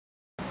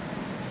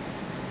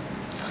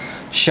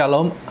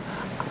Shalom.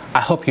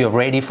 I hope you're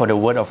ready for the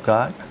Word of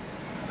God.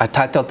 I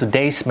titled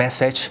today's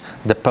message,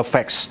 The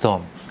Perfect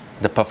Storm.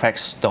 The Perfect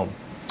Storm.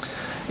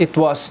 It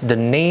was the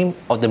name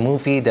of the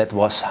movie that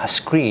was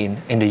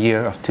screened in the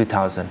year of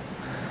 2000.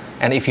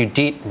 And if you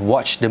did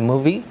watch the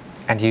movie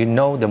and you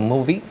know the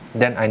movie,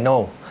 then I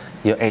know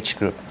your age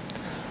group.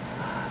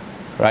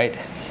 Right?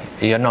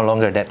 You're no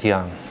longer that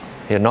young.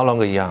 You're no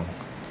longer young.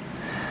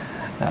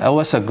 It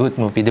was a good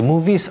movie. The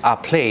movies are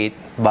played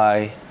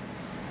by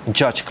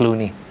George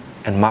Clooney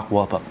and Mark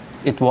Wahlberg.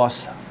 It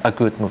was a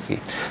good movie.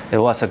 It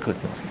was a good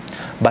movie.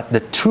 But the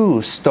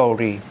true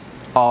story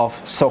of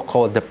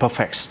so-called The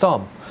Perfect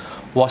Storm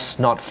was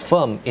not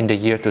filmed in the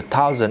year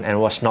 2000 and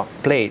was not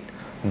played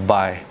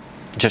by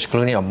George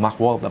Clooney or Mark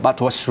Wahlberg, but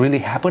was really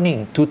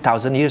happening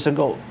 2,000 years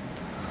ago.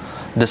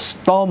 The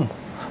storm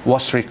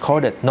was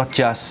recorded not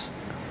just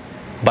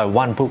by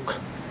one book,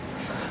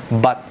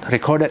 but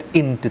recorded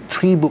in the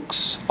 3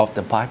 books of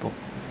the Bible.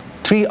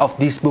 3 of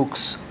these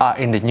books are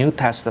in the New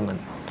Testament.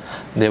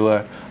 They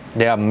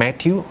are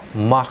Matthew,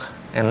 Mark,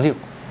 and Luke.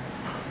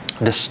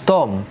 The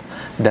storm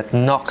that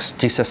knocks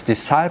Jesus'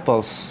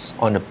 disciples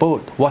on the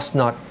boat was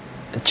not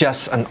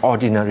just an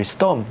ordinary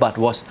storm, but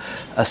was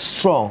a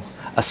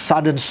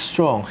sudden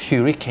strong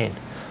hurricane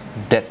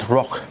that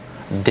rocked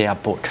their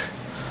boat.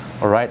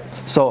 All right.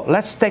 So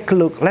let's take a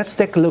look. Let's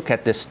take a look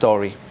at this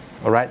story.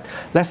 All right.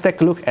 Let's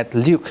take a look at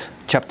Luke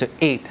chapter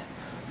 8,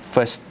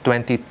 verse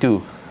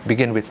 22.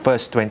 Begin with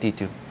verse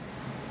 22.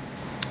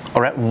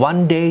 All right.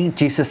 One day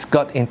Jesus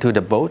got into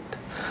the boat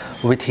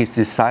with his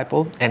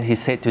disciple and he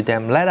said to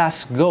them, "Let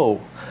us go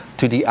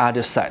to the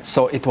other side."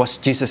 So it was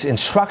Jesus'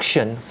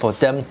 instruction for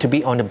them to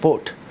be on the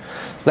boat.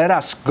 Let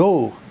us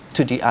go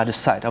to the other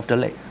side of the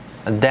lake.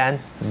 And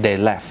then they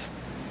left.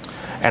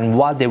 And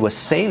while they were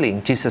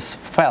sailing, Jesus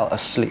fell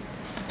asleep.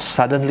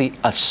 Suddenly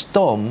a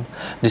storm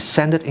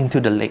descended into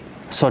the lake.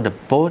 So the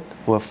boat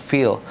was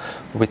filled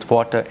with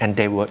water and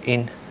they were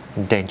in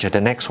danger. The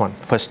next one,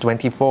 verse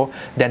 24.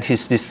 Then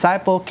his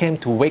disciple came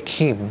to wake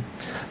him,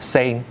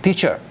 saying,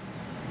 Teacher,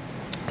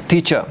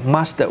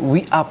 Master,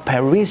 we are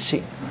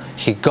perishing."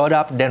 He got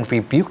up, then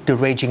rebuked the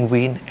raging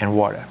wind and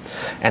water.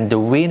 And the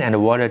wind and the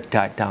water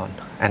died down,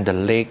 and the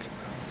lake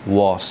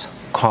was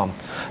calm.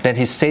 Then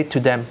he said to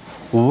them,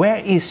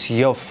 "Where is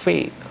your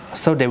faith?"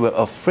 So they were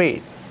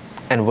afraid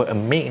and were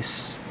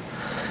amazed,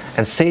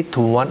 and said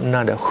to one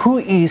another, "Who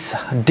is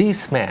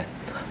this man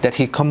that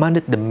he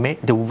commanded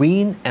the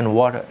wind and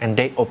water, and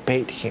they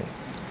obeyed him?"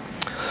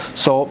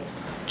 So,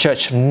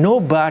 church,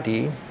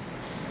 nobody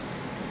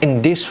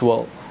in this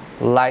world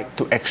like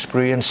to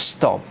experience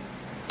storm.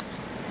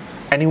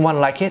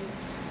 Anyone like it?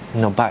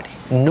 Nobody.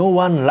 No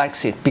one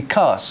likes it,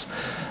 because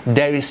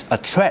there is a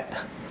threat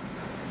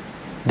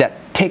that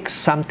takes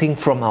something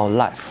from our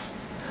life.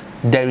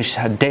 There is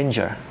a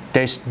danger.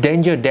 There is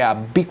danger. There are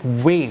big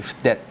waves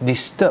that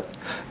disturb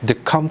the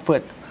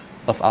comfort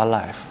of our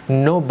life.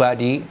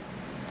 Nobody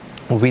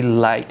will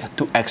like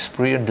to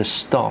experience the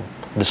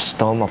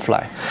storm of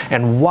life.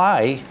 And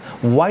why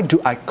do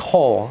I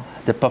call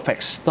the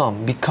perfect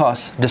storm?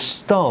 Because the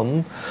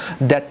storm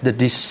that the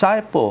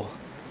disciple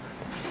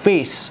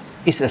face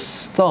is a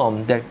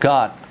storm that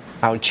God,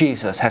 our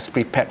Jesus, has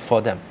prepared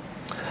for them.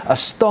 A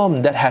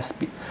storm that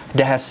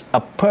has a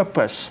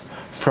purpose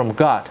from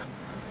God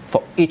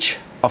for each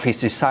of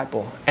his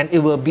disciples. And it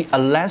will be a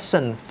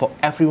lesson for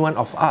every one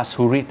of us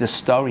who read the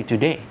story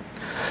today.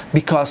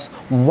 Because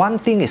one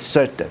thing is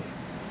certain.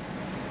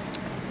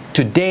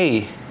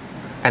 Today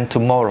and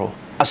tomorrow,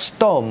 a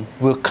storm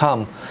will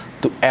come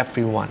to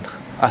everyone.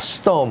 A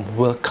storm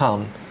will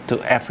come to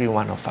every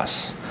one of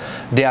us.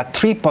 There are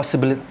three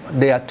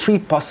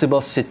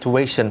possible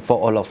situations for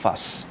all of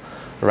us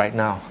right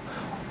now.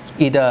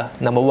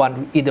 Number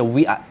one, either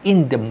we are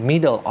in the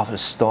middle of the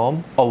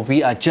storm, or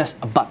we are just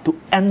about to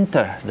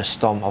enter the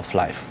storm of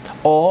life,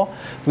 or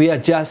we are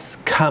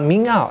just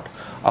coming out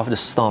of the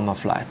storm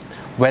of life.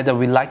 Whether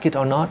we like it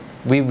or not,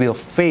 we will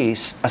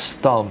face a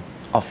storm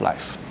of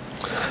life.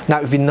 Now,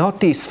 if you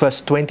notice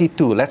verse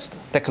 22, let's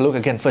take a look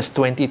again. Verse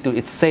 22,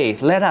 it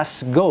says, "Let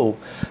us go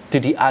to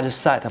the other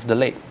side of the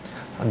lake."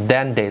 And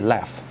then they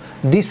left.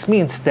 This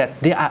means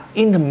that they are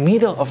in the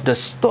middle of the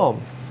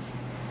storm.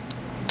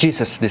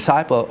 Jesus'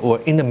 disciples were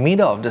in the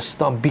middle of the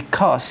storm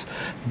because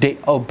they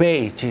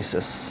obey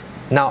Jesus.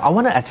 Now, I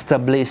want to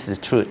establish the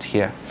truth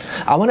here.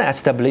 I want to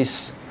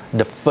establish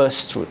the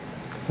first truth,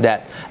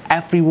 that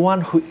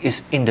everyone who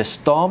is in the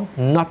storm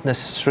not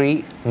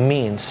necessarily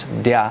means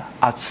they are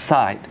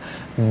outside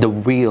the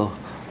will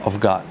of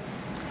God.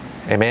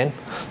 Amen.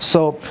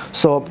 So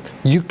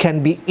you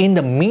can be in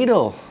the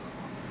middle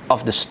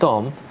of the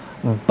storm,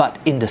 but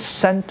in the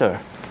center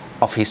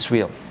of his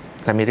will.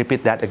 Let me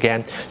repeat that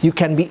again. You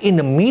can be in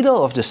the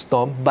middle of the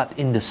storm, but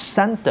in the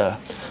center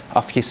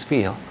of his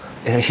will.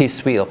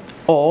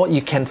 Or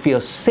you can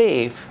feel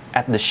safe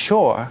at the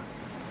shore,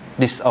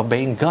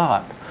 disobeying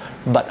God,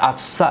 but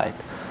outside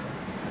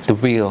the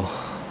will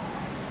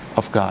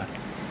of God.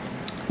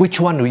 Which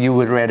one would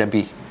you rather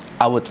be?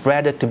 I would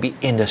rather to be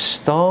in the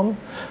storm,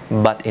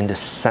 but in the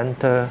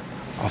center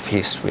of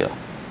his will.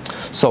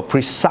 So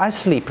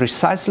precisely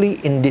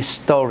in this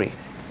story,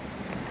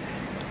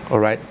 all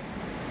right,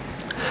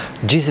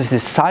 Jesus'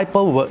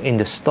 disciples were in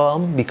the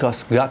storm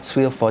because God's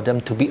will for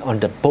them to be on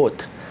the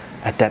boat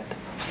at that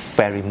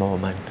very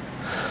moment.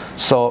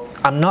 So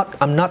I'm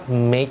not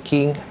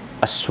making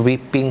a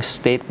sweeping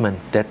statement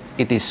that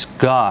it is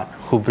God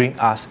who brings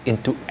us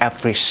into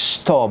every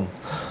storm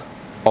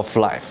of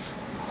life.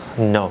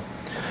 No.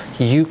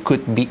 You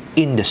could be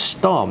in the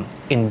storm,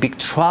 in big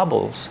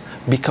troubles,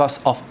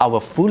 because of our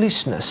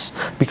foolishness.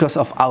 Because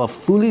of our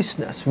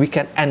foolishness, we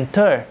can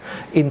enter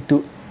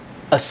into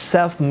a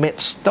self-made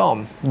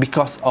storm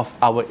because of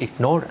our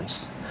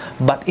ignorance.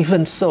 But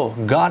even so,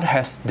 God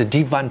has the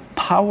divine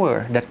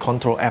power that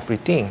controls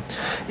everything,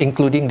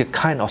 including the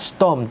kind of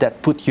storm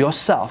that put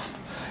yourself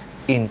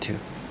into.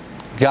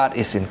 God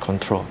is in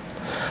control.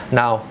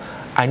 Now,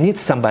 I need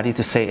somebody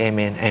to say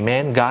amen.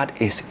 Amen. God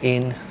is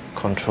in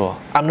control.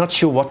 I'm not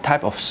sure what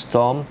type of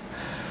storm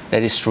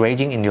that is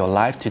raging in your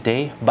life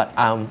today, but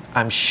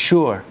I'm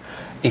sure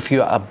if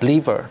you are a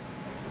believer,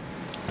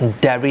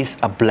 there is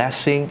a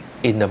blessing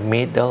in the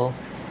middle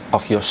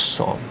of your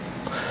storm.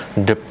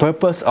 The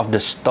purpose of the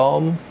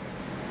storm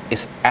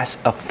is as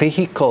a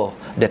vehicle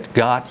that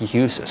God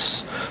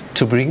uses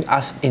to bring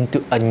us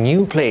into a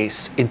new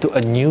place, into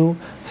a new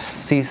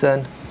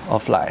season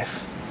of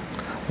life.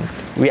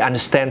 We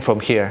understand from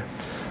here,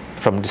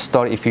 from the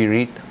story, if you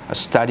read a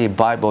study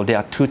Bible, there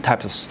are two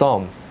types of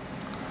storm.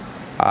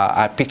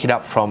 I pick it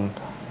up from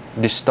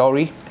this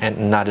story and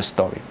another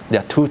story.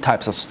 There are two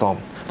types of storm.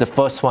 The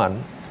first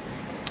one,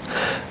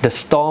 the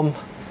storm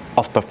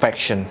of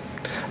perfection.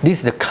 This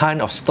is the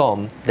kind of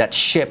storm that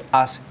shapes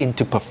us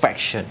into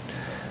perfection.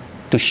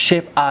 To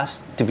shape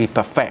us to be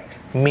perfect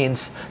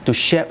means to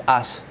shape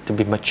us to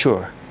be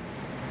mature.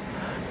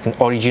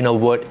 The original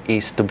word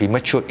is to be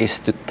mature is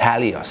to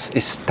telios,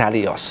 is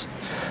telios.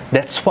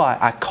 That's why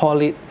I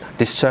call it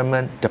this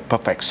sermon the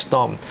perfect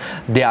storm.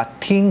 There are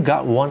things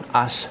God wants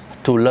us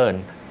to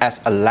learn as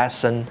a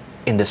lesson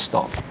in the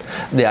storm.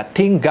 There are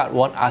things God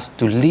wants us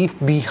to leave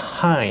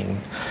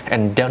behind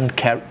and don't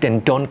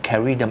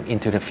carry them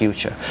into the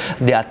future.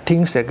 There are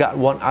things that God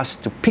wants us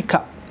to pick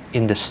up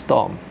in the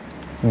storm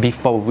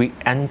before we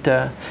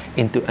enter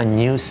into a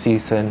new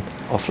season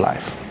of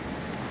life.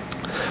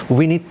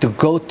 We need to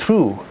go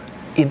through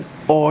in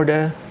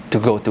order to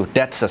go through.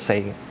 That's a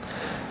saying.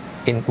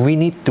 We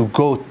need to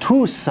go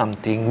through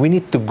something. We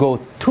need to go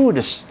through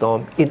the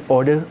storm in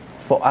order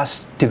for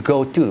us to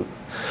go through.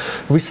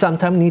 We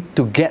sometimes need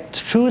to get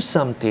through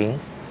something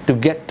to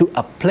get to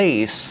a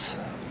place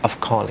of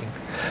calling.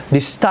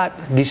 This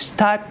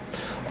type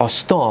of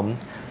storm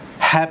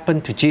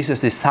happened to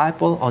Jesus'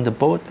 disciple on the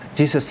boat.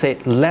 Jesus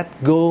said, let's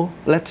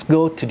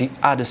go to the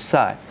other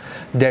side.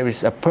 There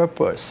is a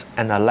purpose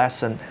and a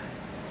lesson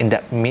in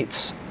that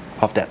midst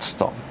of that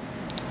storm.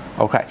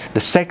 Okay, the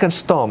second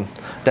storm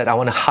that I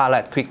want to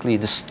highlight quickly,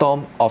 the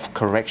storm of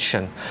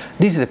correction.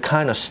 This is the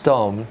kind of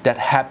storm that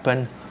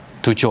happened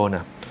to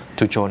Jonah.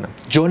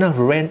 Jonah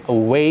ran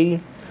away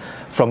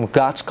from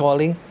God's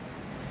calling,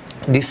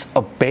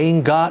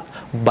 disobeying God,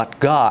 but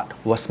God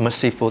was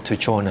merciful to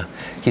Jonah.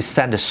 He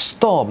sent a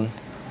storm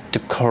to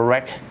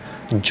correct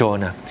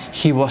Jonah.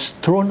 He was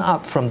thrown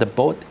out from the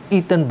boat,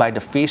 eaten by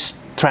the fish,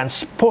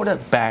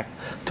 transported back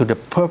to the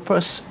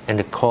purpose and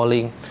the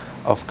calling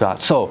of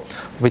God. So,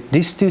 with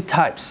these two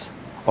types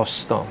of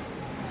storm,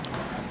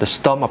 the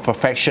storm of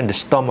perfection, the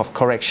storm of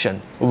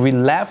correction, we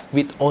left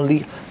with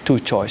only two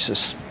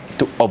choices: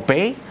 to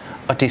obey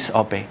or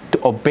disobey.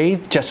 To obey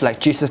just like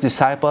Jesus'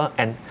 disciple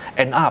and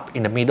end up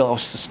in the middle of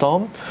the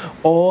storm,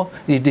 or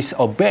you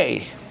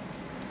disobey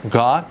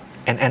God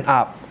and end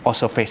up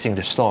also facing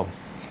the storm.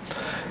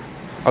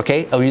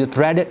 Okay, are you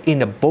rather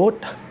in a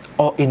boat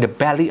or in the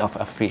belly of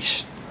a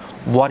fish?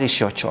 What is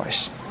your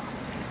choice?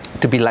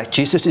 To be like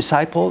Jesus'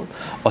 disciple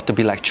or to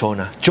be like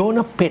Jonah?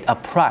 Jonah paid a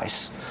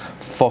price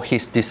for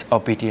his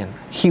disobedience.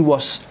 He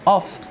was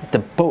off the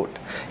boat.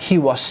 He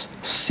was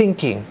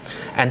sinking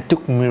and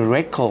took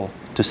miracle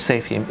to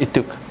save him. It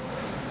took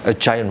a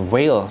giant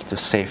whale to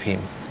save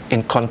him.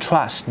 In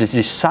contrast, the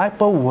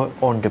disciples were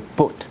on the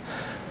boat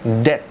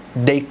that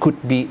they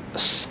could be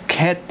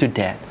scared to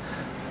death.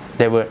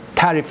 They were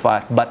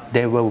terrified, but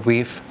they were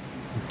with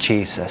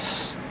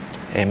Jesus.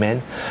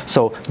 Amen.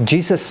 So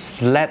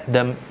Jesus led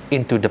them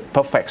into the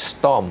perfect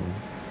storm,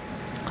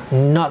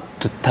 not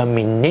to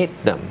terminate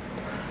them,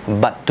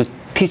 but to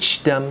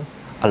teach them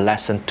a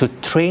lesson, to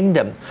train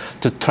them,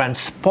 to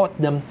transport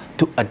them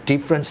to a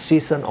different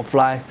season of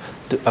life,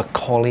 to a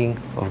calling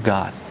of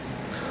God.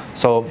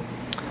 So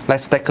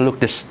let's take a look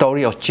at the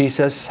story of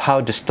Jesus,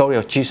 how the story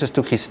of Jesus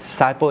took his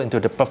disciple into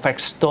the perfect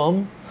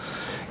storm.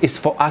 Is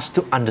for us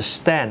to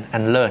understand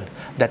and learn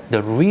that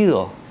the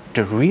real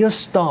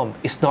storm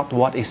is not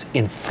what is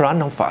in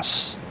front of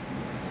us,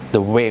 the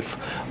wave,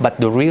 but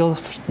the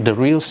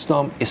real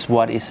storm is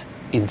what is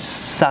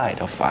inside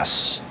of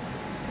us.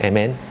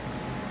 Amen.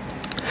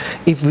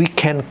 If we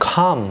can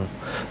calm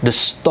the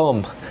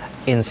storm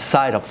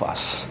inside of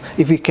us,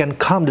 if we can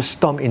calm the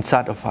storm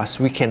inside of us,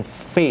 we can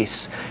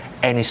face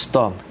any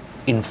storm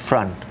in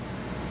front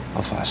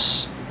of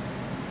us.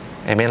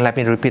 Amen. Let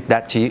me repeat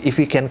that to you. If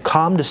we can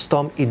calm the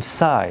storm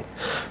inside,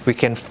 we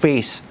can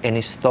face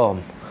any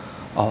storm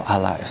of our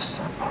lives.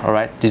 All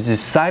right. The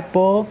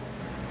disciple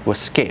was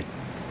scared.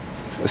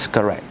 It's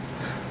correct.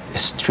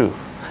 It's true.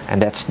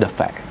 And that's the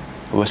fact.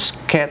 Was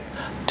scared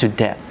to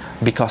death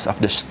because of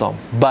the storm.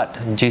 But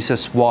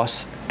Jesus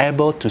was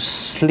able to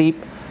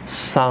sleep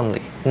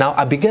soundly. Now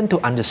I began to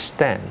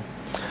understand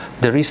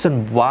the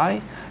reason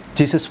why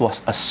Jesus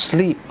was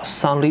asleep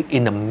soundly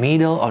in the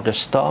middle of the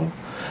storm.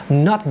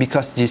 Not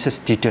because Jesus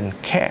didn't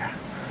care,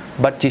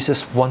 but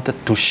Jesus wanted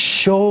to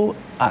show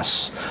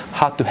us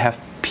how to have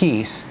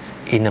peace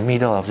in the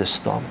middle of the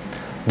storm.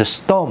 The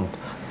storm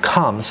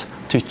comes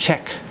to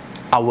check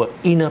our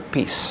inner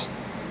peace.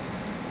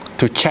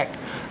 To check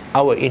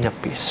our inner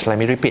peace. Let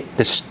me repeat.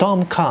 The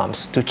storm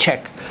comes to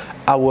check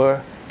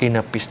our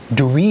inner peace.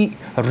 Do we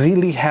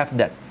really have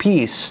that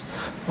peace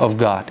of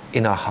God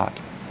in our heart?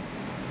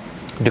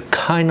 The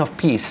kind of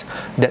peace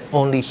that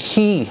only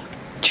He,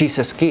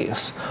 Jesus,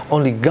 gives.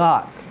 Only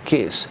God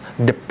gives.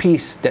 The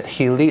peace that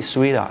He lives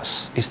with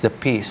us is the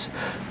peace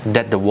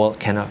that the world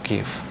cannot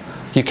give.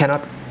 You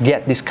cannot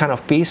get this kind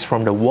of peace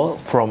from the world,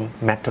 from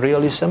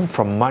materialism,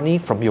 from money,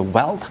 from your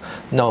wealth.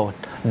 No,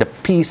 the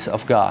peace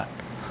of God.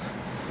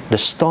 The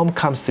storm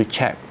comes to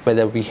check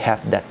whether we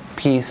have that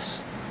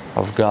peace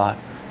of God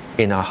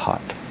in our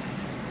heart.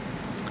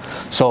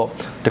 So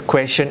the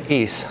question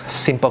is,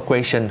 simple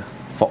question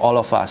for all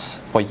of us,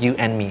 for you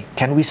and me.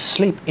 Can we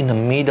sleep in the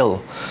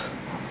middle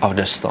of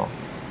the storm?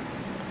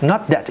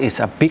 Not that it's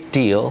a big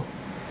deal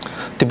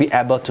to be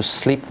able to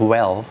sleep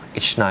well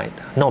each night.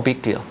 No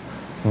big deal.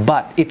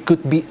 But it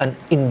could be an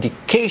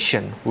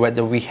indication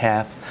whether we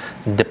have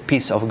the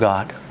peace of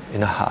God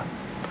in our heart.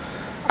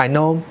 I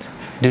know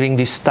during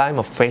this time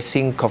of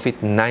facing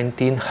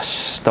COVID-19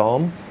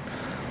 storm,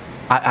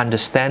 I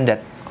understand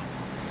that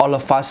all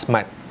of us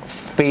might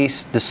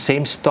face the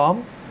same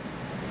storm.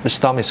 The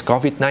storm is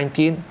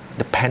COVID-19,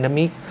 the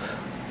pandemic,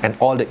 and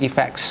all the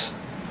effects,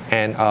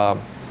 and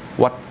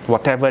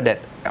whatever that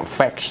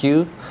affects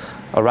you,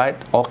 all right,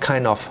 all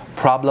kind of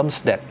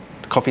problems that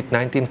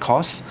COVID-19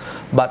 causes.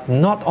 But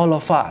not all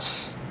of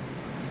us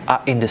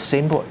are in the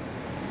same boat.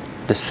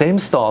 The same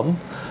storm,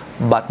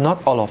 but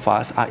not all of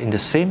us are in the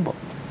same boat.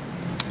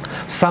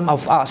 Some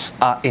of us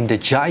are in the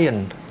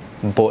giant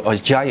boat or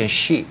giant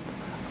ship.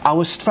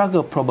 Our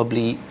struggle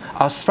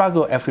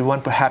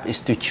everyone perhaps is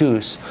to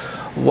choose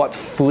what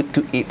food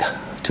to eat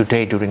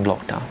today during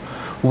lockdown,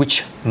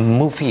 which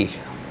movie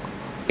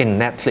in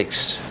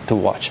Netflix to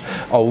watch,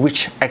 or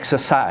which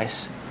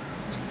exercise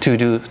to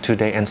do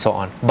today, and so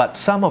on. But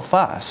some of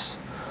us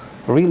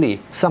really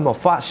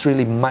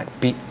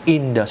might be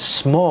in the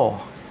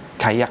small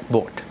kayak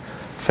boat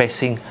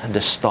facing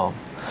the storm,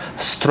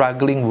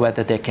 struggling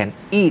whether they can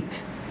eat,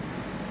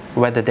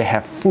 whether they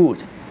have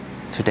food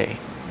today.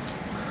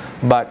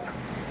 But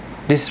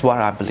this is what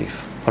I believe.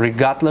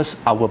 Regardless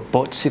our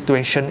boat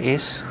situation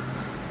is,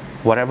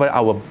 whatever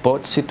our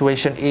boat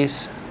situation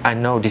is, I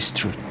know this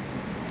truth.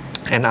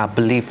 And I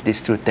believe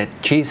this truth, that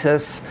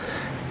Jesus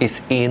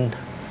is in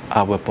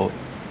our boat.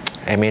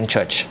 Amen,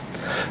 church.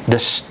 The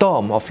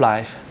storm of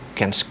life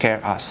can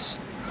scare us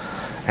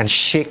and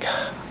shake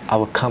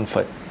our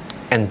comfort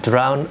and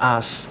drown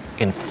us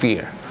in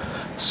fear,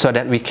 so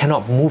that we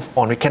cannot move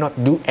on, we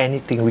cannot do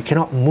anything, we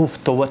cannot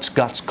move towards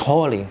God's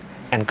calling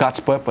and God's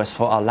purpose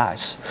for our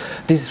lives.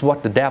 This is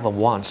what the devil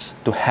wants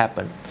to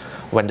happen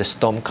when the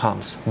storm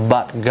comes.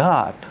 But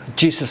God,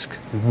 Jesus,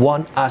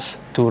 wants us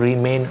to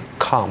remain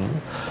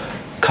calm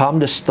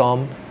the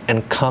storm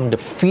and calm the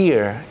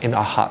fear in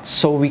our hearts,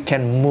 so we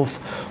can move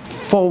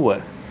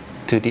forward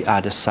to the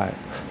other side,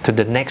 to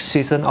the next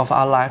season of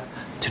our life,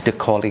 to the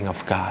calling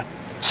of God.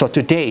 So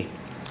today,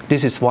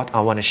 this is what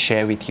I want to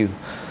share with you.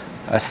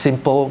 A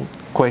simple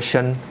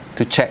question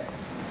to check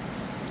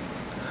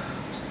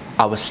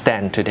our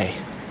stand today.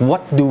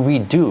 What do we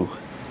do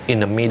in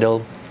the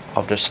middle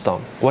of the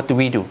storm? What do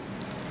we do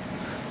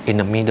in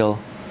the middle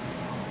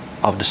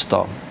of the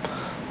storm?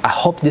 I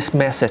hope this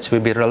message will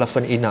be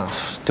relevant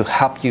enough to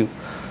help you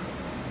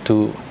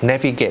to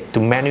navigate, to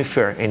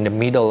maneuver in the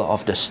middle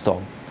of the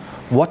storm.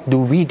 What do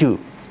we do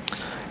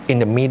in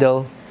the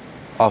middle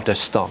of the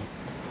storm?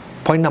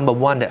 Point number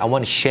one that I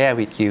want to share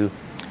with you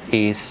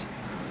is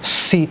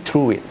see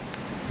through it.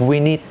 We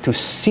need to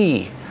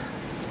see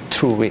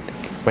through it.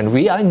 When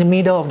we are in the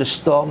middle of the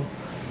storm,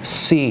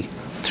 see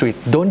through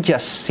it. Don't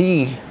just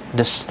see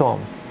the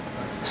storm.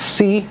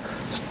 See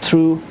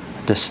through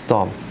the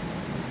storm.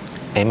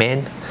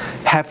 Amen.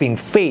 Having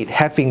faith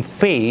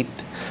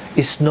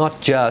is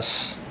not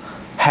just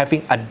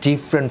having a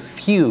different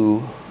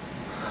view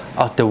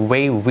of the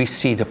way we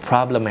see the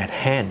problem at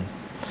hand,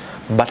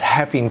 but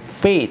having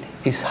faith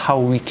is how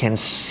we can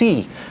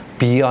see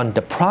beyond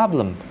the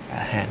problem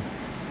at hand.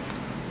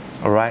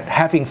 All right.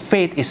 Having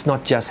faith is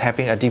not just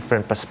having a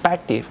different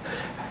perspective,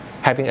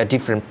 having a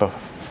different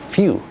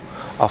view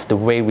of the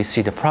way we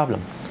see the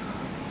problem.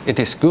 It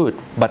is good,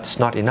 but it's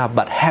not enough.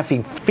 But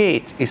having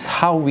faith is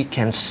how we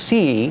can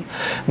see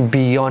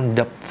beyond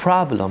the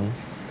problem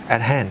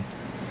at hand.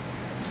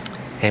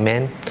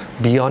 Amen.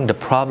 Beyond the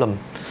problem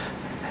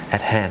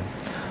at hand.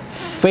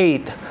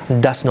 Faith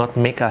does not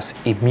make us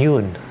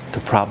immune to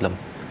problem,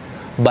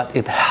 but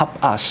it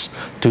helps us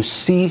to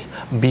see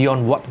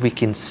beyond what we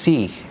can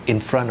see in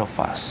front of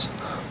us.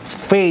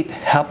 Faith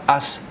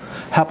helps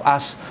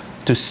us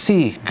to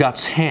see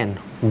God's hand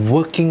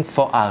working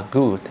for our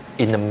good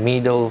in the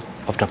middle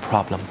of the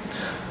problem.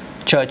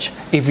 Church,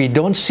 if we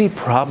don't see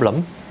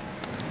problem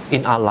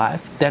in our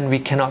life, then we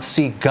cannot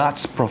see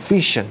God's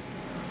provision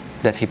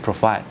that He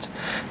provides.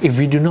 If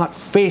we do not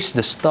face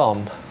the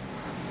storm,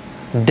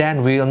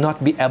 then we will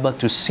not be able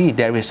to see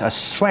there is a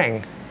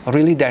strength.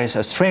 Really, there is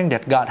a strength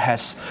that God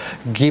has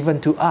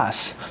given to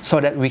us so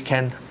that we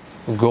can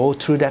go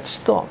through that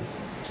storm.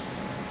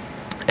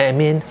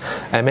 Amen.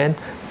 Amen.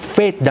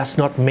 Faith does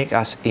not make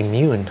us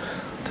immune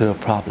to the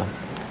problem.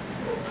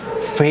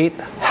 Faith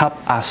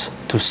helps us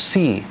to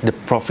see the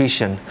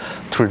provision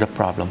through the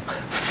problem.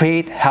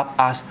 Faith helps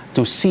us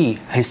to see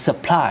His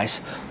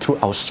supplies through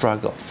our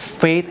struggle.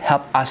 Faith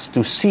helps us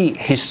to see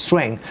His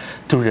strength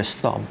through the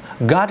storm.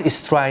 God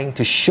is trying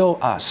to show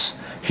us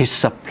His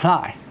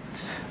supply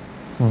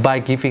by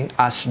giving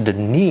us the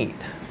need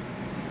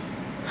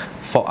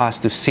for us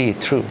to see it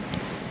through.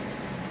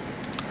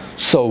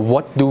 So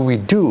what do we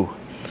do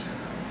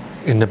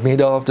in the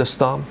middle of the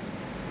storm?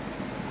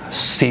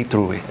 See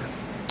through it.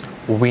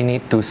 We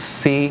need to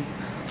see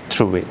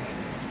through it.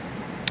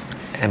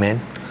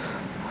 Amen.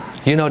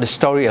 You know the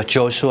story of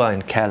Joshua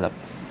and Caleb.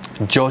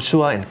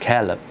 Joshua and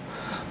Caleb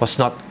was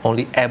not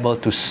only able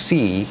to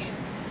see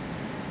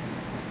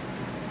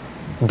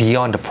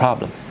beyond the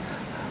problem.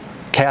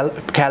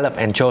 Caleb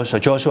and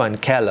Joshua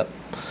and Caleb,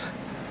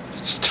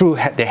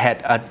 they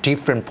had a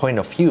different point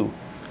of view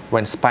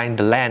when spying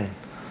the land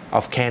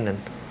of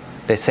Canaan.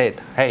 They said,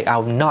 hey,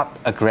 I'm not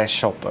a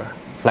grasshopper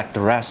like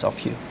the rest of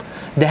you.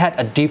 They had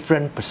a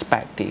different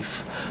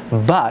perspective,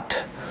 but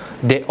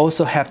they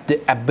also have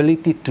the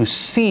ability to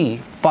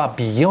see far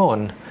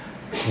beyond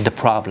the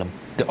problem,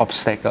 the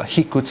obstacle.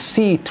 He could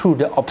see through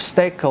the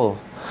obstacle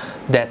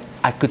that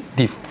I could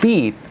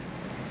defeat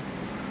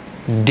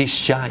these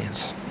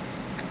giants.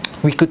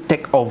 We could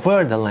take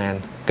over the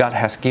land God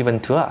has given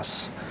to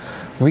us.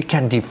 We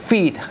can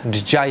defeat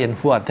the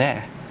giants who are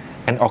there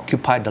and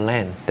occupy the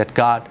land that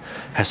God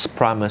has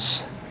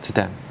promised to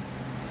them.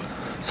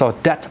 So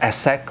that's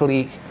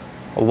exactly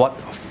what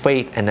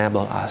faith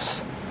enables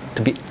us,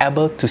 to be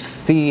able to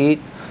see it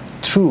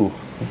through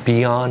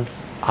beyond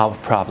our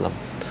problem.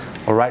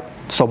 All right.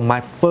 So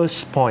my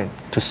first point,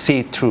 to see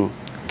it through.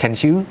 Can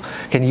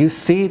you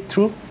see it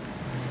through?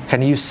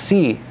 Can you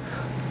see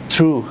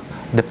through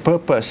the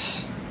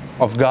purpose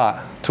of God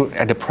through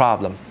the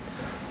problem?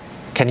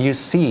 Can you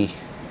see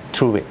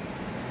through it?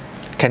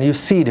 Can you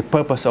see the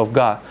purpose of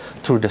God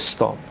through the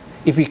storm?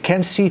 If we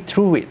can see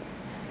through it,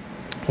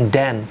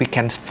 then we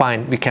can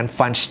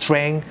find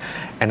strength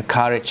and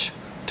courage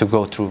to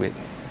go through it.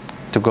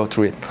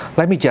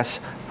 Let me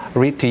just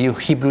read to you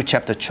Hebrews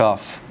chapter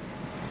 12,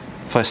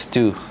 verse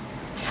 2,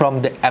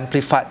 from the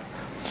Amplified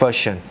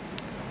Version,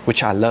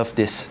 which I love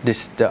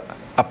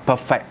a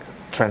perfect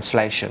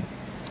translation.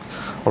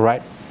 All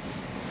right.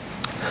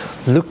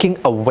 Looking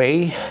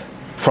away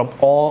from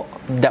all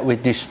that will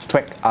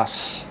distract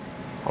us.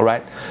 All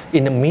right.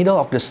 In the middle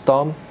of the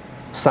storm,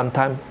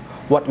 sometimes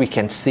what we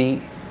can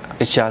see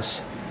is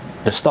just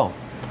the storm.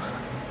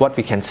 What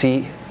we can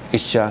see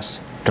is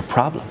just the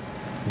problem,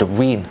 the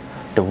wind,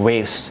 the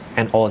waves,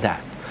 and all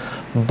that.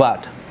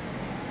 But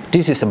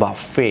this is about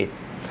faith.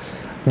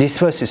 This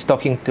verse is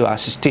talking to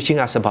us, is teaching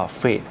us about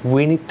faith.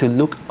 We need to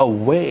look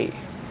away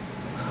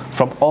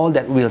from all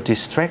that will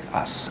distract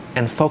us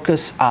and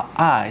focus our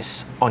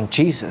eyes on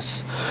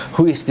Jesus,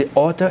 who is the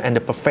author and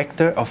the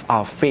perfecter of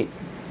our faith.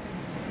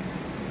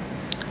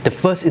 The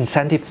first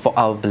incentive for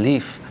our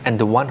belief and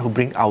the one who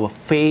brings our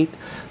faith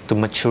to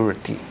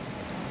maturity.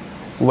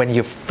 When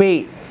your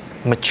faith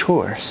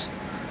matures,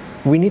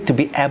 we need to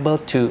be able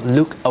to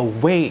look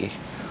away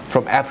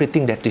from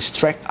everything that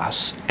distracts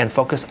us and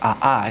focus our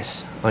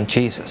eyes on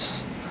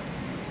Jesus.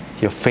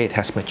 Your faith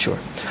has matured.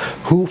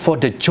 Who, for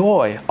the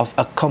joy of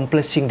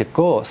accomplishing the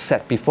goal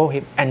set before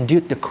him,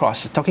 endured the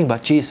cross. Talking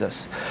about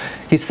Jesus.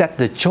 He set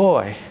the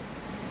joy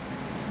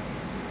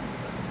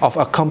of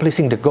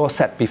accomplishing the goal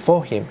set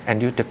before him,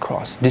 endured the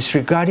cross,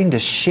 disregarding the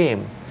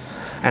shame,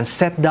 and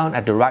sat down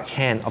at the right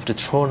hand of the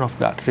throne of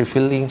God,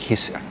 revealing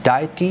his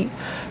deity,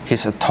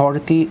 his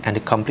authority, and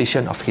the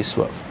completion of his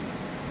work.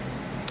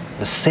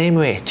 The same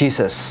way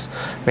Jesus,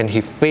 when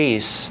he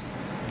faced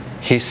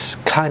his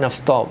kind of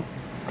storm,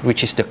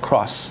 which is the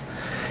cross,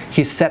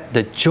 he set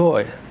the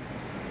joy,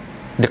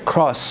 the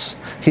cross,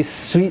 he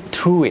see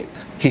through it.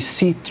 He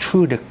see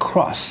through the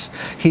cross.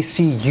 He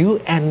see you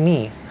and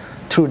me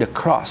through the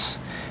cross.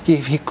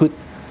 If he could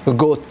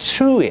go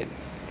through it,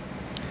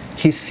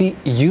 he see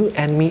you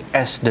and me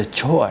as the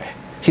joy.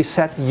 He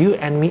set you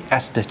and me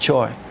as the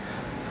joy.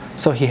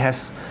 So he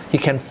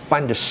can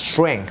find the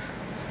strength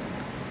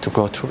to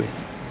go through it.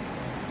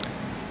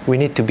 We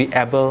need to be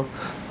able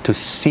to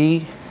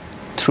see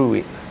through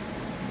it,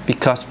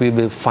 because we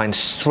will find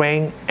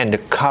strength and the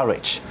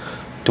courage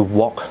to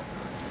walk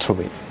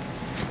through it.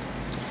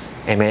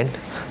 Amen.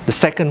 The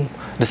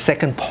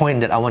second point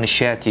that I want to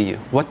share to you.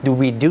 What do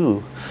we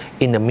do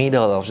in the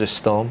middle of the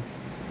storm?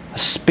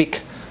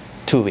 Speak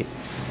to it.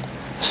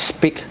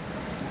 Speak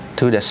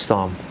to the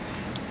storm.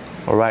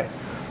 Alright.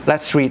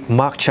 Let's read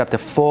Mark chapter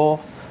 4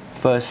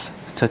 verse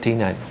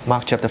 39.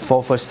 Mark chapter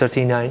 4 verse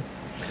 39.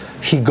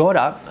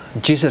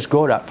 Jesus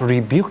got up,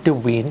 rebuked the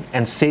wind,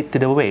 and said to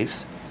the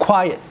waves,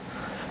 "Quiet,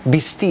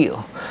 be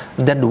still."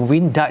 Then the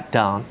wind died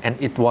down, and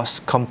it was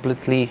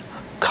completely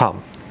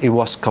calm. It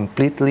was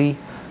completely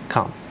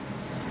calm.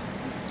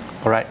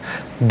 Alright.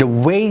 The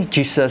way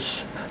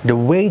Jesus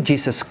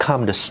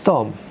calmed the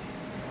storm,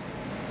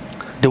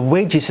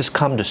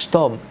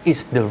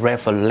 is the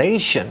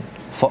revelation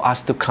for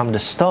us to calm the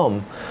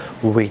storm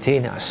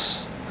within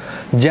us.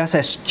 Just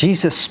as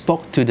Jesus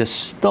spoke to the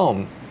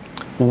storm,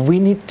 we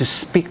need to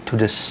speak to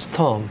the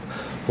storm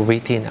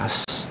within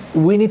us.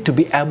 We need to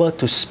be able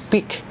to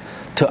speak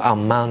to our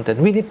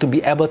mountain. We need to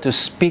be able to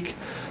speak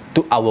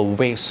to our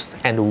waves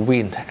and the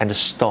wind and the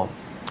storm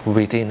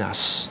within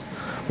us.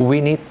 We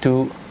need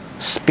to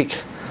speak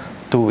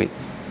to it.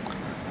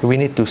 We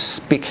need to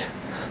speak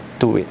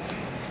to it.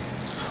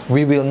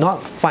 We will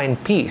not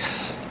find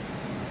peace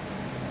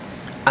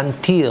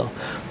until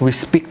we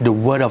speak the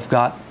word of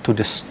God to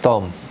the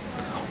storm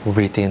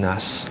within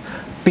us.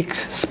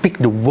 Speak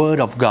the word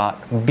of God.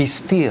 Be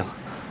still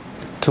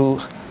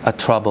to a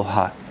troubled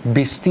heart.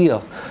 Be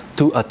still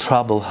to a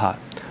troubled heart.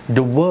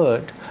 The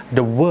word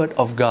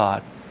of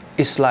God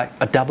is like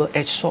a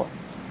double-edged sword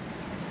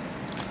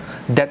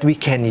that we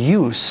can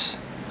use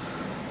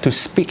to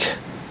speak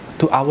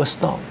to our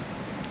storm.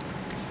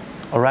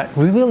 Alright?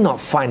 We will not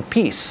find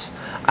peace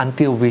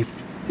until we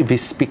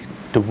speak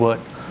the word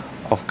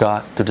of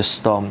God to the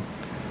storm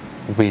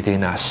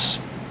within us.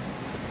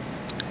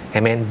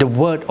 Amen. The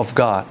word of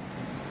God,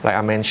 like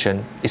I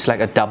mentioned, is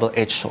like a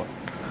double-edged sword.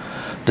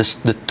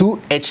 The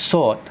two-edged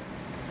sword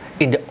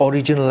in the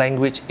original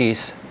language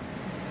is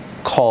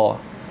called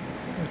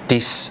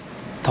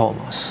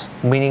dystomos,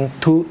 meaning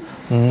two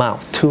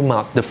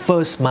mouth. The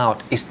first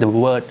mouth is the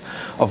word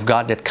of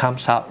God that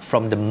comes out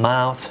from the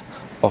mouth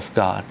of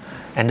God,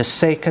 and the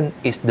second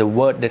is the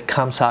word that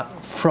comes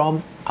out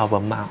from our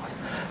mouth.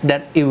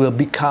 That it will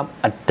become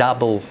a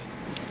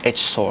double-edged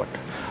sword,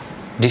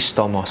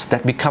 dystomos,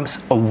 that becomes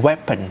a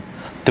weapon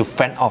to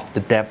fend off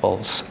the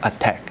devil's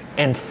attack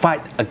and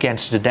fight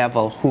against the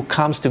devil who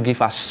comes to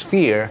give us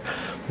fear,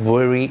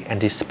 worry,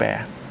 and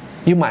despair.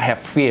 You might have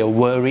fear,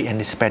 worry, and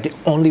despair. The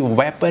only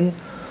weapon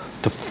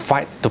to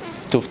fight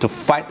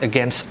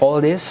against all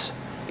this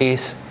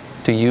is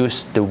to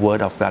use the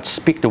word of God.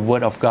 Speak the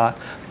word of God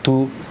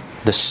to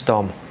the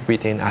storm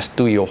within us,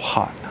 to your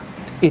heart.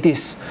 It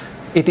is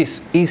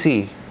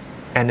easy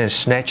and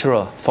it's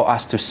natural for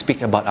us to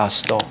speak about our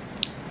storm,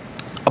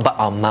 about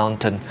our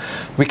mountain.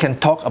 We can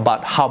talk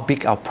about how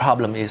big our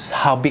problem is,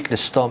 how big the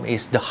storm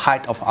is, the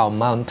height of our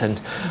mountain.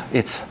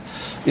 It's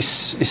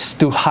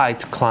too high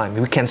to climb.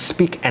 We can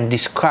speak and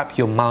describe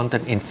your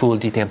mountain in full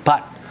detail,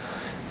 but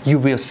you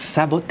will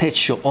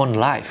sabotage your own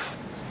life.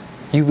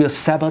 You will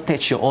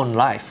sabotage your own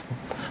life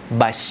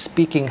by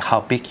speaking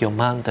how big your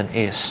mountain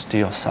is to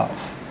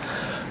yourself.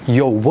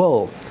 Your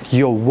word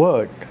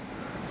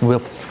will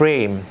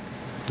frame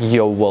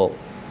your world.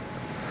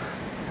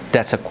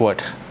 That's a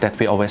quote that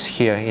we always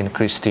hear in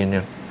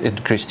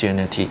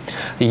Christianity.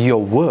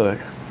 Your word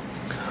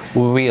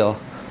will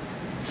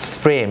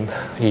frame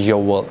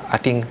your world. I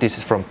think this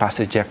is from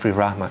Pastor Jeffrey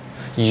Rahman.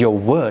 Your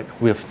word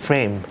will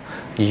frame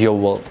your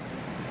world.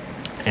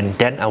 And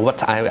then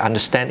what I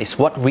understand is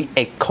what we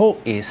echo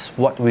is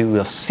what we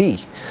will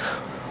see.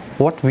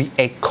 What we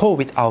echo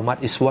with our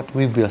mouth is what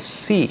we will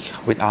see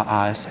with our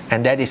eyes,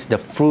 and that is the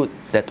fruit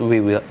that we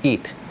will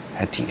eat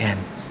at the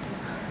end.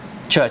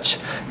 Church,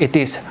 it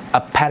is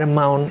a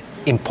paramount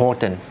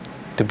important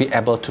to be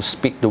able to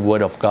speak the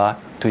word of God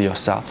to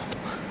yourself.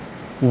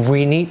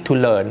 We need to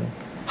learn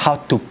how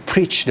to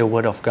preach the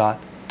word of God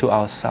to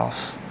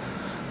ourselves.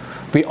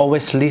 We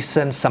always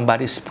listen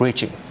somebody's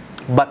preaching,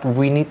 but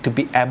we need to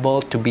be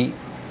able to be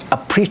a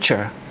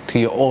preacher to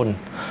your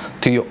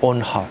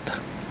own heart.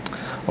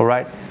 All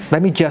right,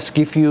 let me just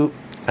give you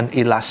an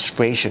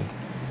illustration,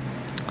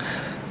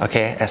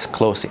 okay, as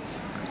closing.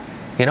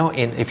 You know,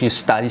 if you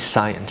study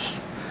science,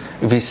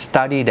 we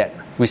study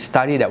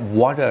that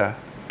water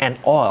and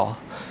oil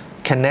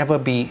can never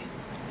be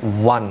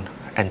one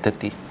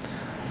entity.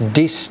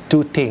 These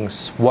two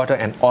things, water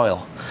and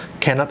oil,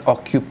 cannot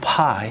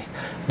occupy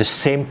the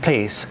same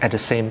place at the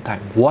same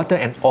time. Water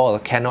and oil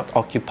cannot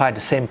occupy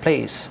the same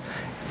place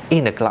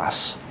in a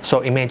glass. So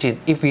imagine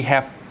if we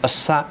have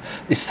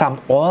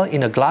some oil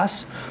in a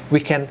glass,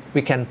 we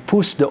can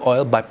push the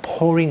oil by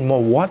pouring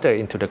more water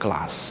into the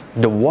glass.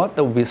 The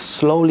water will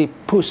slowly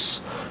push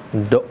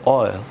the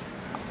oil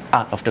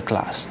out of the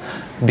glass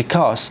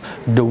because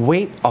the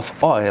weight of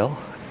oil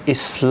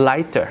is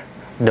lighter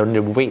than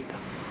the weight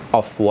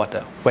of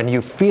water. When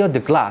you fill the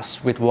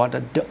glass with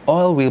water, the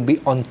oil will be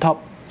on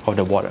top of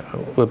the water.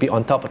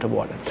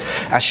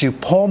 As you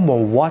pour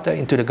more water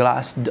into the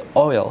glass, the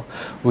oil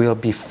will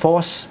be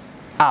forced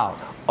out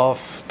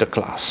of the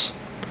glass.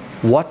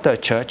 Water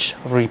church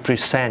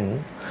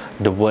represent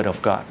the Word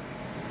of God.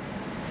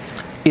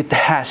 It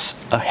has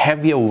a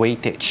heavier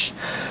weightage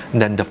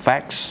than the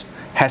facts,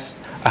 has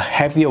a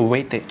heavier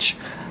weightage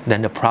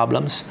than the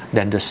problems,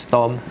 than the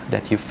storm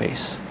that you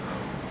face.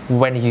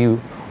 When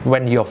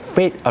your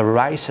faith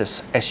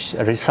arises as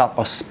a result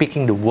of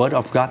speaking the Word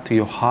of God to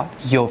your heart,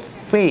 your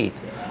faith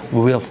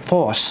will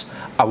force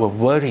our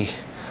worry,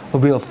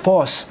 will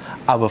force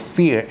our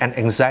fear and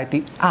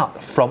anxiety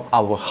out from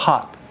our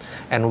heart.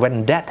 And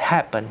when that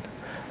happens,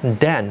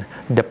 then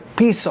the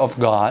peace of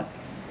God,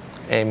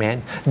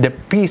 amen, the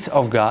peace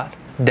of God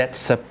that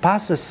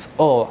surpasses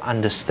all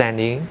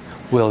understanding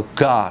will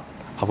guard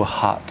our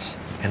hearts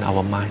and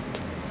our mind.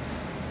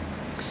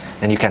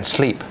 And you can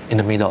sleep in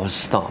the middle of the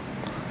storm.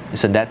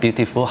 Isn't that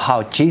beautiful?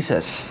 How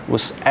Jesus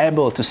was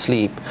able to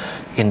sleep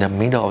in the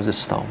middle of the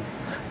storm,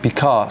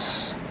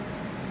 because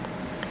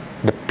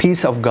the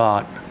peace of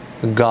God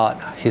guard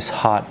his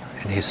heart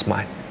and his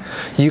mind.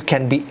 You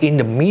can be in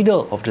the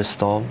middle of the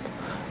storm,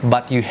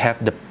 but you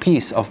have the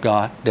peace of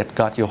God that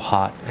guard your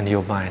heart and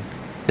your mind.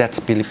 That's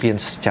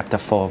Philippians chapter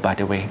 4, by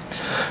the way.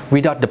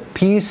 Without the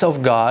peace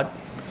of God,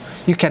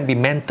 you can be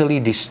mentally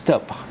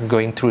disturbed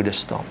going through the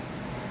storm.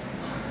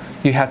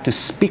 You have to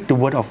speak the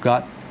Word of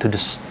God to the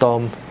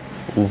storm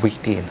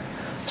within.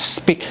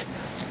 Speak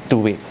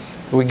to it.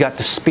 We got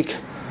to speak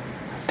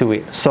to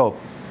it. So,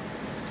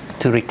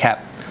 to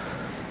recap,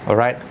 all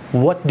right,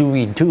 what do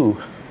we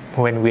do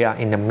when we are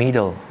in the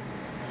middle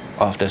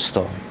of the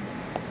storm?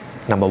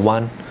 Number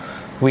one,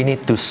 we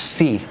need to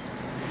see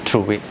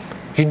through it.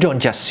 You don't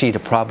just see the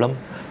problem,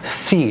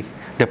 see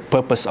the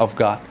purpose of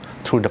God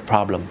through the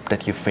problem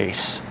that you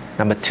face.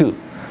 Number two,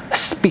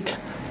 speak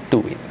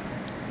to it.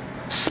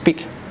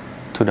 Speak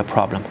to the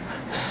problem.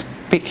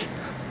 Speak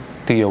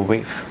to your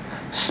wave.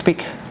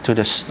 Speak to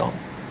the storm.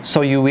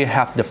 So you will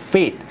have the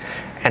faith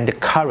and the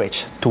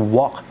courage to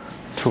walk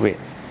through it.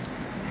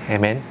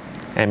 Amen.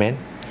 Amen.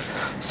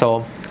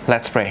 So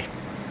let's pray.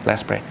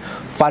 Let's pray.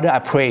 Father, I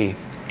pray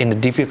in the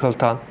difficult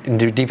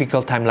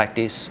time like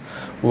this,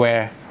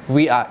 where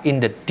we are in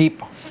the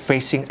deep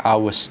facing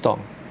our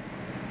storm.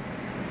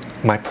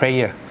 My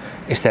prayer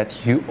is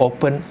that you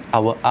open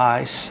our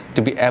eyes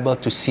to be able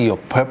to see your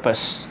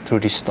purpose through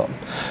this storm.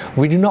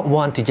 We do not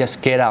want to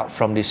just get out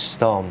from this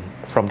storm,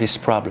 from this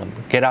problem,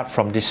 get out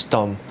from this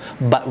storm,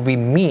 but we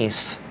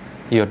miss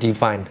your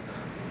divine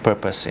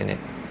purpose in it.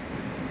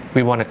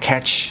 We want to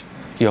catch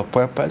your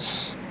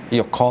purpose,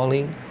 your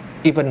calling,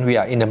 even we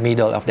are in the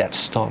middle of that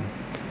storm.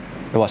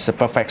 It was a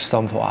perfect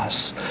storm for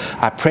us.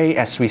 I pray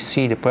as we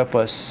see the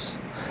purpose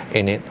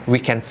in it, we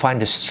can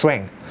find the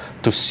strength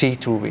to see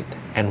through it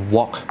and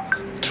walk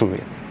through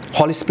it.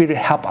 Holy Spirit,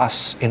 help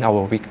us in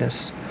our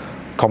weakness,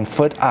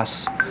 comfort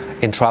us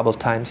in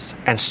troubled times,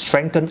 and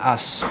strengthen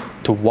us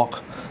to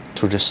walk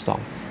through the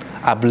storm.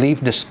 I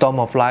believe the storm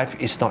of life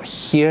is not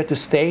here to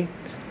stay.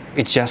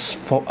 It's just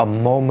for a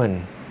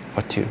moment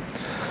or two.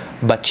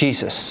 But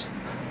Jesus,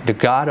 the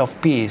God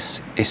of peace,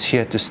 is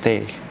here to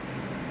stay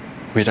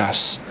with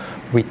us.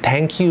 We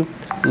thank you,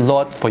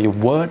 Lord, for your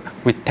word.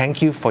 We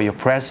thank you for your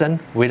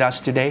presence with us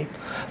today.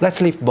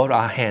 Let's lift both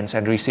our hands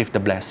and receive the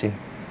blessing.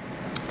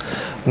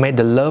 May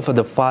the love of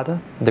the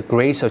Father, the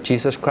grace of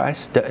Jesus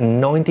Christ, the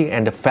anointing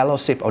and the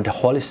fellowship of the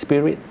Holy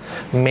Spirit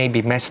may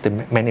be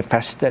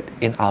manifested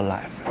in our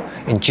life.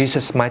 In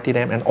Jesus' mighty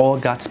name, and all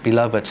God's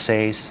beloved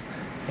says,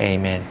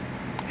 Amen.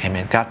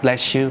 Amen. God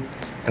bless you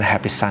and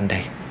happy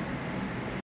Sunday.